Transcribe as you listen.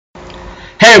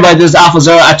Hey everybody, this is Alpha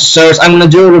Zero at the service. I'm going to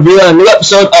do a review of a new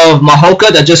episode of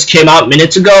Mahouka that just came out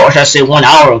minutes ago, or should I say 1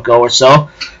 hour ago or so.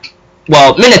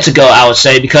 Well, minutes ago I would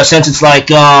say, because since it's like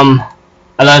 11:55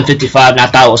 and I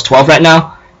thought it was 12 right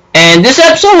now. And this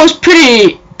episode was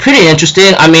pretty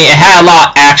interesting. I mean, it had a lot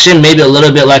of action, maybe a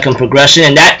little bit like in progression,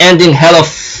 and that ending hella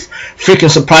freaking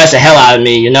surprised the hell out of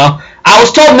me, you know. I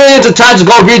was told millions of times to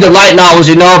go read the light novels,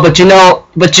 you know, but you know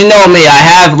me, I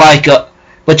have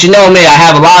I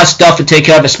have a lot of stuff to take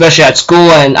care of, especially at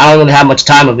school, and I don't really have much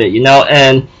time of it, you know.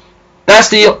 And that's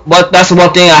the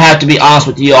one thing I have to be honest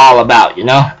with you all about, you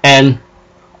know. And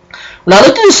when I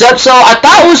looked at this episode, I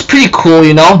thought it was pretty cool,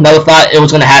 you know. Never thought it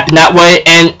was gonna happen that way,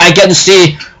 and I get to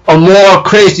see a more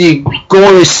crazy,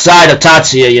 gory side of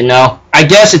Tatsuya, you know. I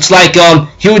guess it's like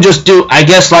he would just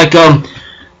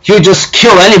he would just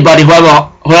kill anybody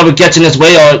whoever gets in his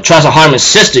way or tries to harm his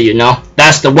sister, you know.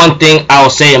 That's the one thing I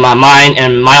will say in my mind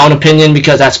and my own opinion,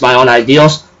 because that's my own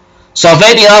ideals. So if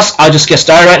anything else, I'll just get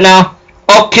started right now.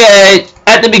 Okay,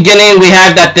 at the beginning we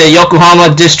have that the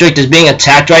Yokohama district is being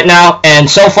attacked right now, and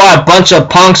so far a bunch of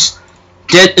punks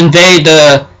did invade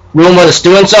the room where the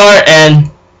students are,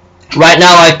 and right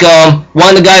now, like, one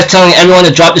of the guys telling everyone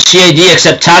to drop the CAD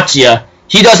except Tatsuya.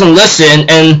 He doesn't listen,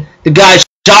 and the guy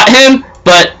shot him,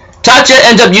 but Tatsuya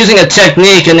ends up using a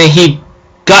technique, and then he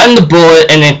got in the bullet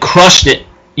and then crushed it.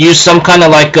 Used some kind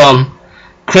of like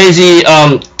crazy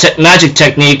magic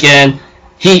technique, and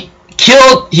he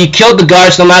killed the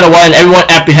guards no matter what, and everyone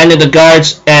apprehended the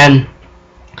guards. And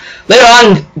later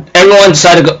on, everyone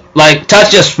decided to go, like,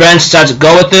 Tatsuya's friends decided to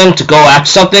go with him to go after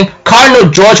something.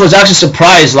 Cardinal George was actually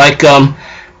surprised, like,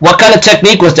 what kind of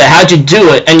technique was that? How'd you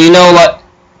do it? And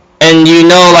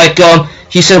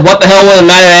he said, what the hell would it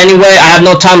matter anyway? I have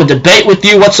no time to debate with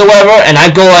you whatsoever. And I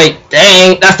go like,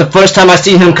 dang, that's the first time I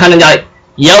see him kind of like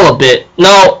yell a bit.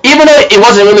 No, even though it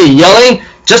wasn't really yelling,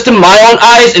 just in my own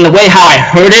eyes and the way how I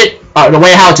heard it, the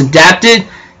way how it's adapted,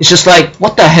 it's just like,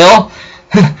 what the hell?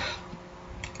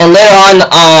 And later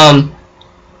on,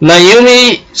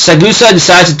 Mayumi Sagusa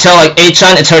decides to tell like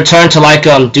A-chan it's her turn to like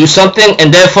do something,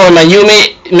 and therefore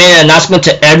Mayumi made an announcement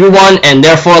to everyone, and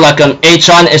therefore like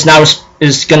A-chan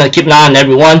is gonna keep an eye on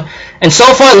everyone. And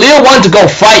so far Leo wanted to go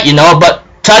fight, you know, but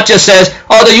Tatsuya says,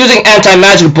 oh, they're using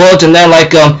anti-magic bullets, and then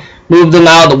like move them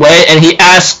out of the way, and he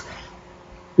asks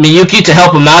Miyuki to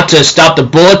help him out to stop the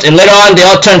bullets. And later on they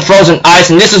all turn frozen ice,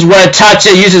 and this is where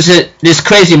Tatsuya uses this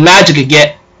crazy magic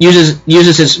again.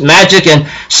 Uses his magic and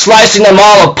slicing them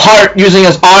all apart using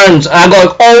his arms. And I go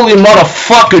like, holy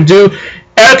motherfucker, dude.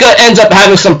 Erica ends up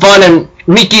having some fun, and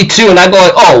Miki too, and I go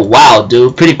like, oh wow,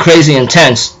 dude, pretty crazy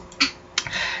intense.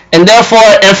 And therefore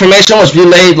information was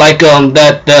relayed like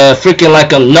that the freaking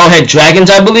like no-head dragons,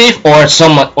 I believe, or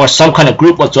some kind of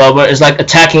group whatsoever is like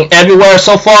attacking everywhere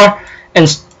so far. And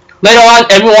later on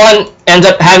everyone ends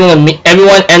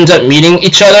up meeting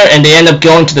each other, and they end up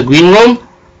going to the green room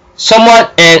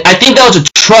somewhat, and I think that was a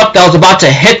truck that was about to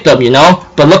hit them, you know.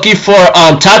 But looking for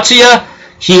Tatsuya,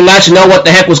 he managed to know what the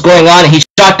heck was going on, and he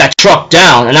shot that truck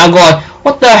down. And I'm going,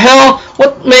 what the hell?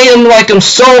 What made him like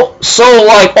so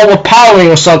like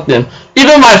overpowering or something?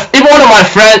 Even one of my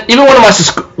friends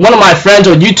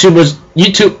or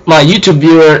my YouTube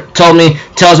viewer tells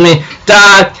me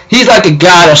that he's like a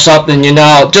god or something, you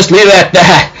know. Just leave it at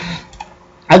that.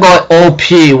 I go like, OP,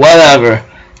 whatever.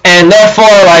 And therefore,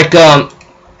 like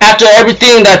after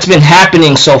everything that's been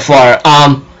happening so far,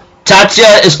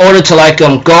 Tatsuya is ordered to like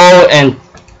go and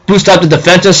boost up the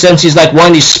defenses, since he's like one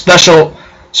of these special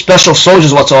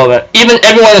soldiers whatsoever. Even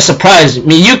everyone is surprised.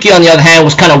 Miyuki, on the other hand,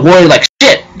 was kind of worried like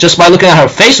shit just by looking at her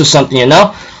face or something, you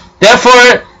know.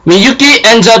 Therefore, Miyuki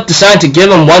ends up deciding to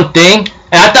give him one thing,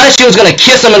 and I thought she was gonna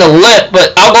kiss him in the lip,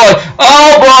 but I'm going,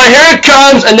 oh boy, here it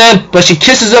comes. And then, but she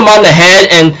kisses him on the head,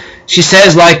 and she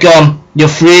says like, you're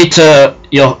free to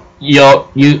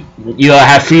you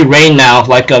have free reign now.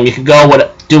 Like you can go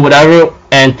do whatever.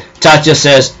 And Tatsuya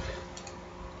says,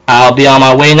 I'll be on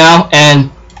my way now, and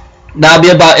that'll be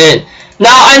about it. Now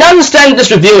I understand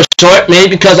this review is short, maybe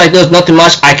because like there's nothing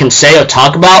much I can say or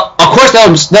talk about. Of course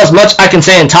there's much I can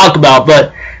say and talk about,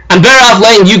 but I'm better off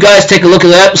letting you guys take a look at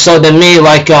the episode than me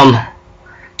like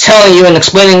telling you and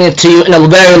explaining it to you in a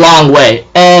very long way.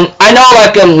 And I know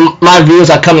like my views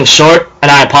are coming short,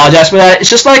 and I apologize for that. It's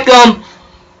just like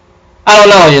I don't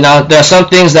know, you know, there are some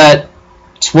things that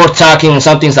it's worth talking and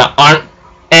some things that aren't.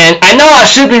 And I know I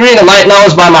should be reading the light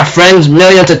novels by my friends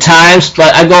millions of times,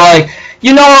 but I go like,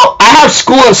 you know, I have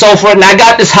school and so forth, and I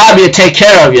got this hobby to take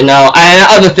care of, you know, and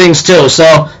other things too. So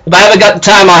if I ever got the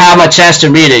time, I'll have my chance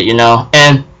to read it, you know,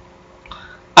 and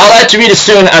I'll like to read it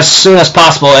as soon as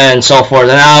possible and so forth,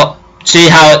 and I'll see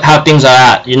how things are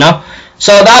at, you know.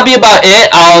 So that'll be about it.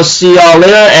 I'll see y'all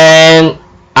later, and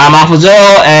I'm Alpha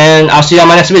Zero, and I'll see you on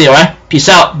my next video, alright? Peace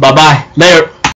out. Bye-bye. Later.